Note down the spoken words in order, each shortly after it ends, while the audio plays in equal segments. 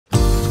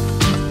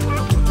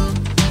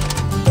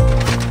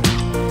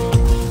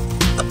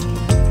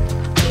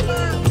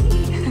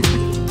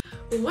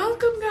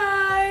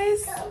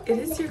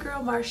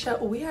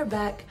Marsha. We are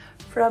back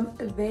from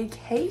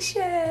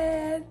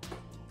vacation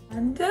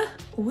and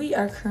we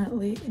are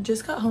currently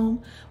just got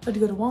home. We had to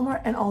go to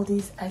Walmart and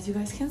Aldi's, as you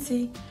guys can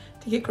see,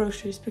 to get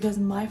groceries because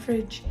my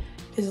fridge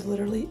is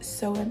literally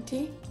so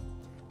empty.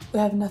 We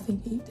have nothing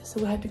to eat,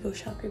 so we had to go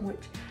shopping,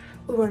 which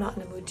we were not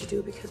in the mood to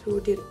do because we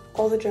did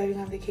all the driving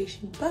on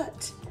vacation,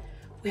 but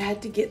we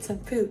had to get some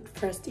food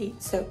for us to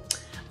eat. So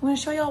I'm gonna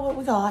show y'all what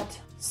we got.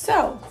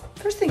 So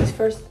first things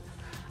first,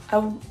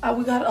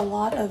 we got a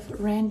lot of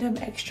random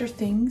extra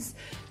things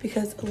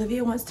because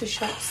Olivia wants to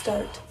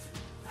start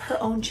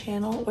her own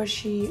channel where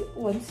she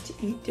wants to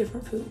eat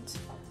different foods.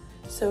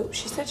 So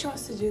she said she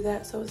wants to do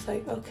that, so it's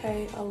like,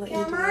 okay, I'll let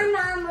you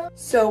do it.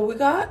 So we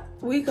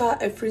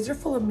got a freezer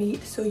full of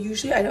meat, so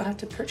usually I don't have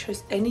to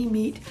purchase any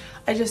meat.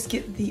 I just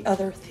get the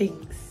other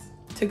things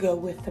to go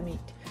with the meat.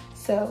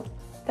 So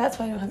that's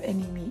why I don't have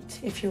any meat,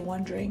 if you're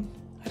wondering.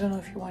 I don't know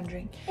if you're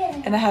wondering.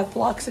 And I have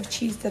blocks of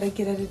cheese that I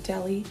get at a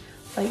deli.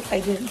 Like, I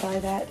didn't buy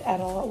that at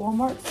all at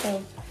Walmart,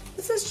 so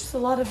this is just a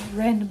lot of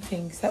random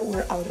things that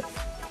we're out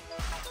of.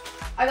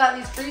 I got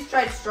these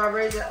freeze-dried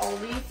strawberries at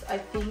Aldi's. I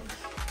think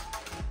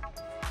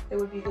it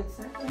would be a good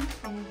snack for me,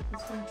 and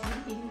it's going to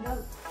be eating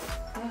those.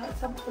 I got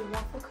some with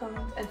waffle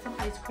cones and some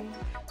ice cream,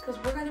 because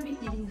we're going to be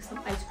eating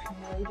some ice cream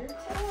later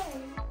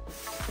today.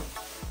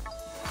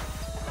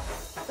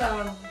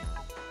 Some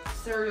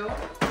cereal,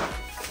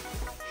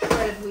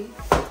 shredded wheat,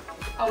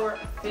 our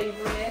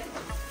favorite,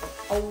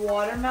 a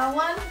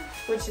watermelon,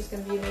 which is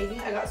going to be amazing.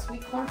 I got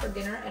sweet corn for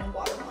dinner and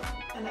watermelon,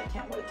 and I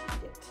can't wait to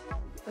eat it.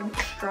 Some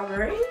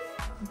strawberries,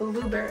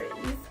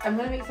 blueberries. I'm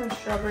going to make some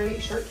strawberry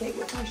shortcake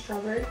with my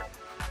strawberries,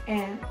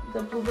 and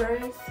the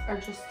blueberries are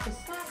just to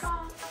snack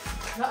on.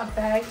 I got a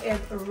bag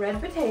of red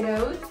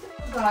potatoes.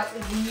 Got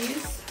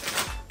these.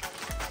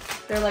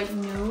 They're like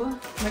new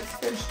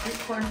Mexican street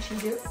corn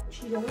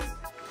Cheetos.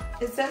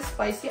 It says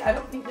spicy. I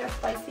don't think they're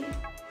spicy,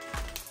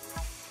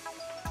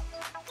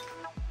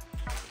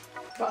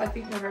 but I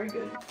think they're very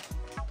good.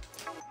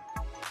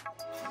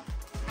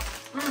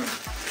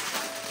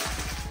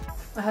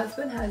 My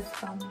husband has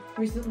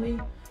recently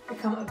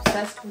become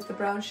obsessed with the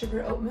brown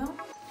sugar oatmeal,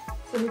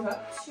 so we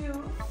got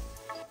 2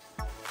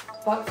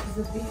 boxes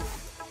of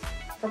these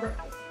for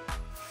breakfast.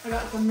 I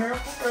got some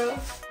Miracle Grow.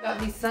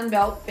 Got these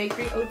Sunbelt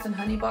Bakery Oats and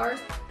Honey Bars.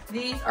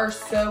 These are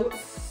so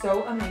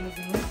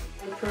amazing.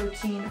 The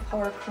protein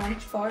Power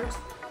Crunch bars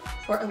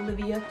for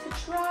Olivia to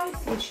try,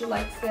 see if she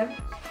likes them.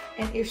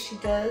 And if she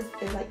does,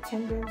 they're like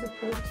 10 grams of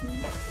protein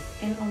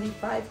and only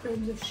 5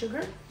 grams of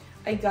sugar.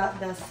 I got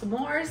the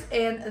s'mores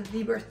and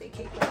the birthday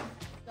cake one.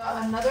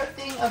 Got another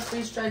thing of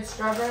freeze-dried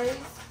strawberries.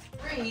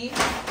 3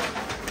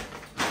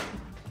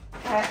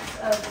 packs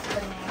of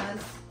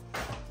bananas,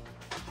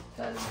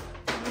 because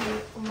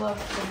we love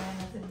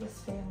bananas in this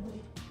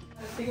family.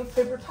 A thing of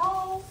paper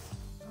towels.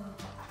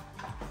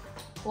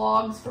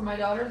 Clogs for my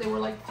daughter. They were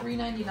like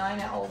 $3.99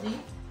 at Aldi,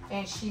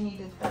 and she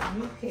needed a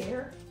new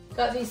pair.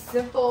 Got these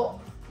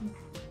simple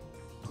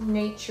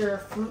nature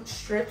fruit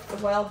strips, the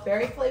wild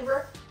berry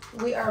flavor.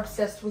 We are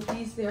obsessed with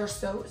these. They are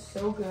so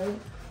good.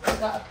 I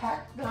got a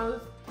pack of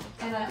those,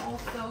 and I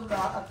also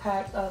got a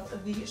pack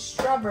of the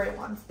strawberry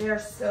ones. They are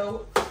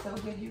so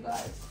good, you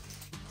guys.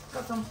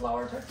 Got some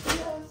flour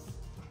tortillas,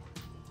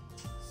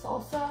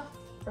 salsa,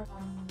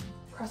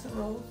 crescent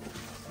rolls,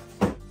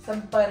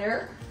 some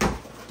butter,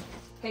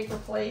 paper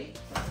plate,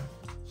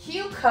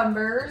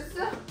 cucumbers,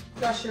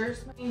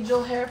 gushers,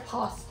 angel hair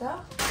pasta,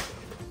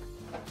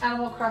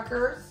 animal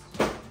crackers,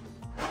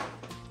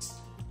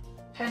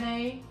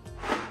 penne,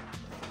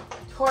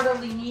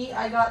 tortellini.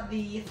 I got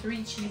the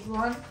 3 cheese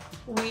one.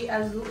 We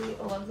absolutely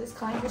love this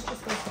kind. This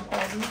just goes from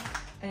Aldi,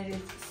 and it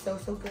is so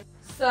good.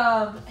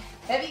 Some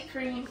heavy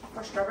cream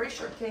for strawberry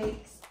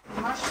shortcakes,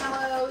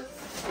 marshmallows,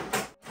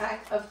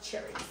 pack of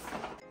cherries.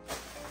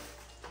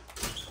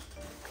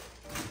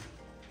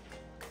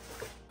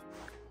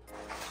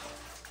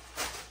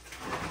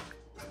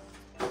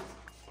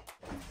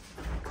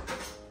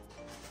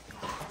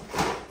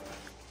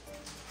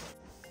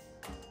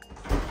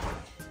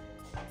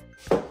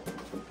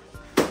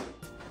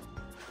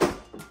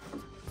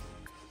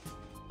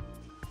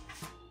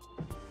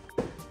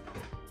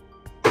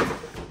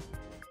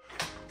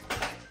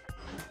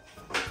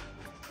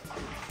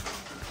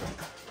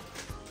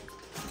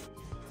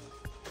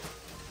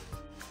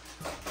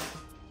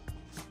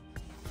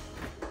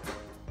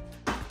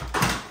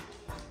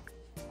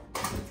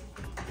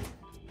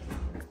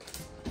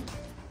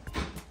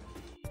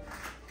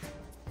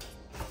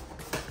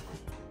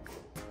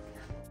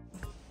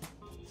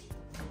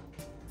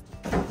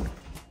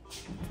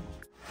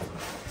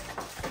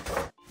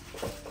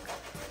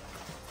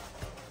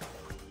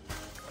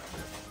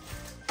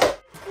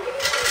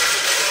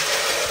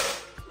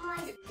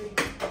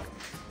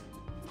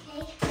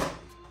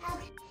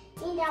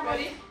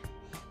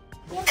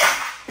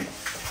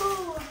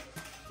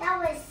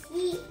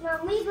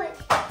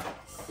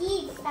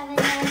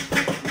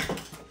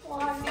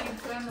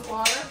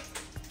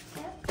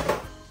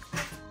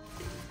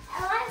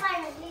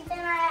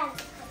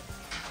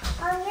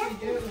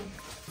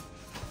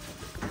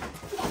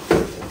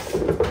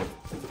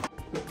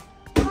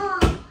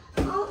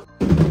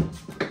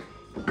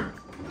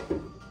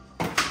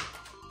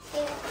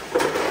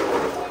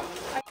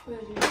 What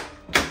did you?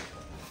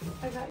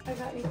 I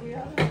got you the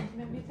other one.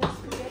 Maybe the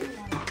spaghetti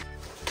one.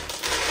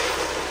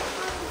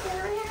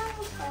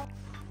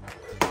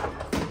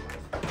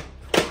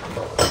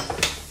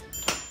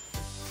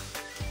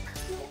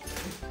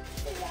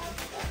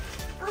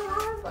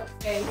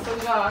 Okay, so we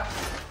got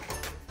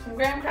some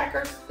graham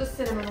crackers, the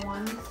cinnamon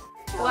ones,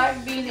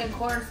 black bean and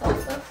corn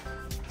salsa.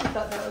 I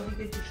thought that would be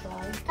good to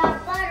try.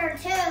 Got butter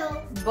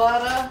too.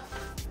 Butter.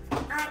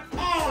 And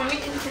eggs.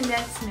 Sweet and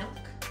condensed milk.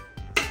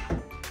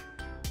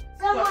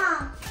 So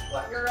Mom,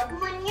 What, girl?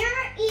 when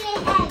you're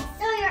eating eggs,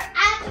 so you're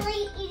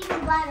actually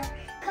eating butter.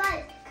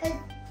 Cause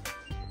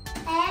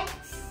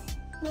eggs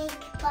make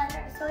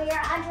butter. So you're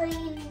actually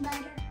eating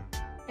butter.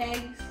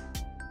 Eggs,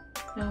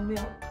 no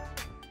milk.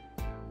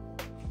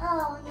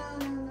 Oh, no.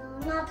 I'm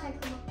not talking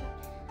about that.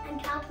 I'm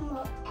talking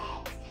about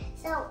eggs.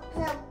 So,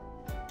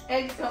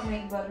 Eggs don't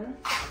make butter.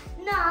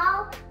 no,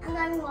 I'm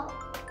talking about,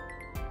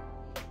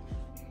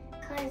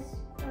 cause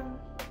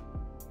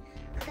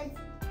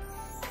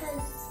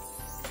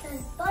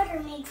butter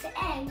makes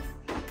eggs,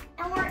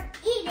 and we're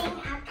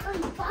eating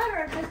actually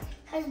butter,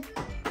 cause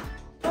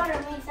butter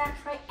makes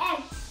actually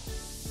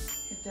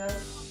eggs. It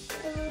does.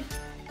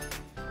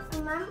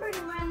 Remember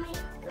when we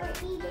were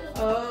eating?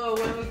 Oh,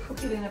 when we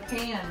cook it in a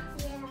pan.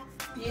 Yeah.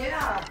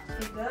 Yeah,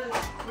 it does.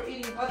 We're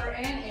eating butter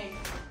and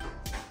eggs.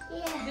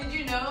 Yeah. Did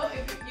you know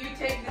if you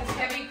take this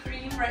heavy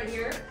cream right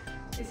here,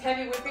 this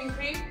heavy whipping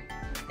cream,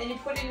 and you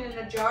put it in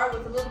a jar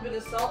with a little bit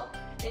of salt,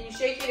 and you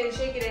shake it and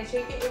shake it and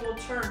shake it, it will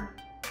turn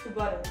to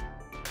butter.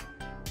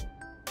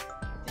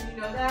 Did you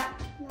know that?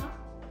 No.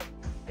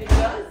 It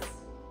does.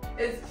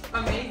 It's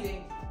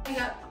amazing. I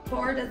got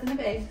 4 dozen of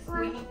eggs.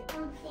 Thank you,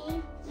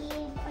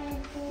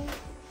 Princess.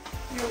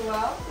 You're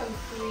welcome,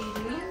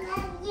 sweetie. I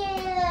love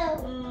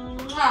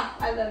you. Mwah.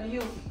 I love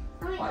you.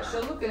 Watch,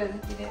 she'll look good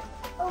if you did.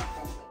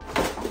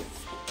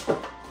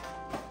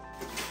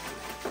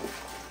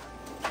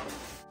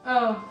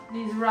 Oh,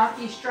 these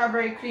Rocky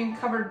strawberry cream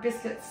covered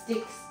biscuit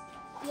sticks.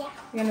 Yeah.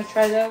 You gonna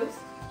try those?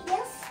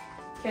 Yes.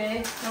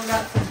 Okay, now we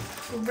got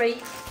some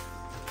grapes,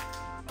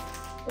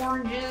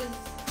 oranges,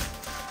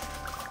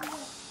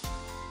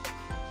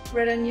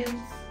 red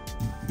onions,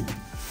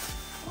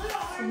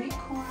 sweet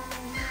corn,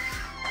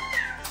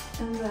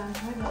 and then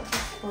I got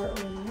this for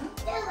Olivia.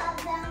 I love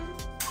them.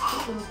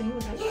 This little thing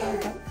was like $5.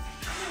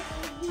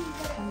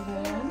 And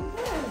then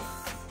this.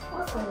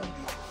 Also,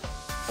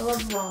 I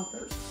love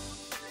rompers.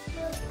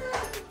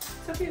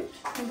 So cute.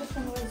 And this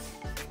one was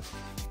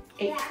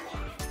 $8.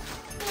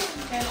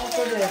 And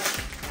also this.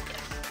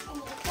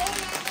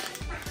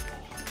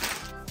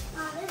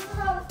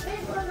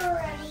 This one's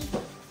already.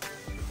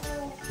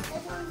 Oh,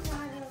 this one's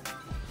not.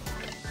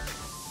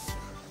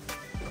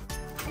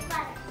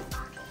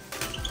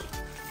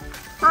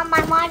 Mom,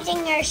 I'm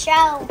watching your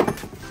show.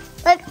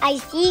 Look, I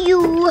see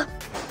you.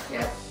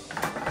 Yep.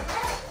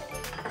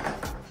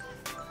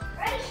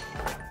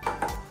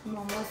 I'm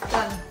almost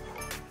done.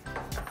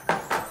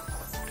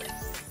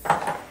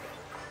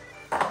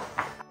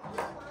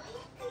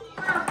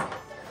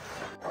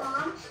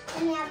 Mom,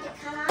 then you have to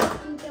come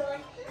out and do it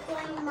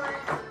during my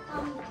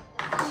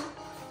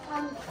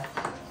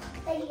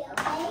video,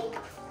 okay?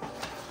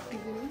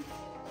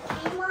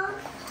 Okay, Mom?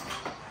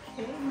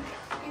 Okay.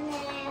 And then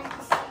I have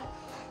to say,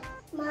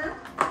 Mom,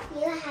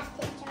 you have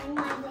to join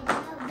my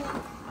video,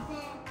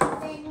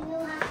 then you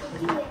have to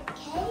do it,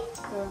 okay?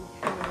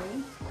 Okay.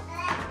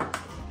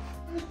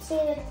 1, 2,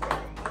 3.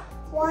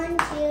 1,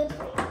 2,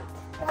 3.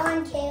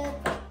 1, 2, 3.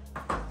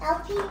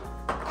 LP,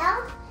 L.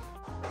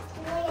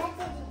 And then you have